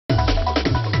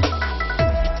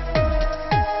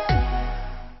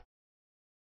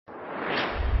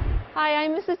Hi,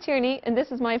 I'm Mrs. Tierney, and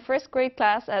this is my first grade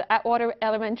class at Atwater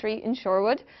Elementary in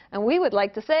Shorewood, and we would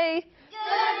like to say...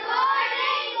 Good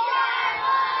morning,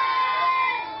 Shorewood!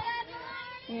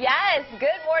 Yes,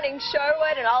 good morning,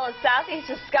 Shorewood and all of Southeast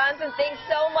Wisconsin. Thanks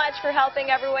so much for helping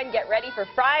everyone get ready for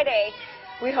Friday.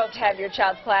 We hope to have your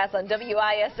child's class on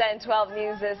WISN 12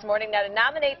 News this morning. Now, to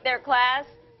nominate their class,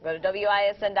 go to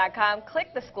WISN.com, click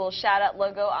the school shout-out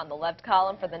logo on the left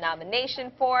column for the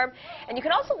nomination form. And you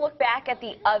can also look back at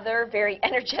the other very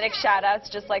energetic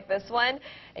shout-outs just like this one.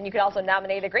 And you can also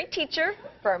nominate a great teacher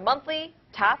for a monthly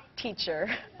Top Teacher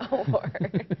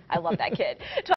Award. I love that kid.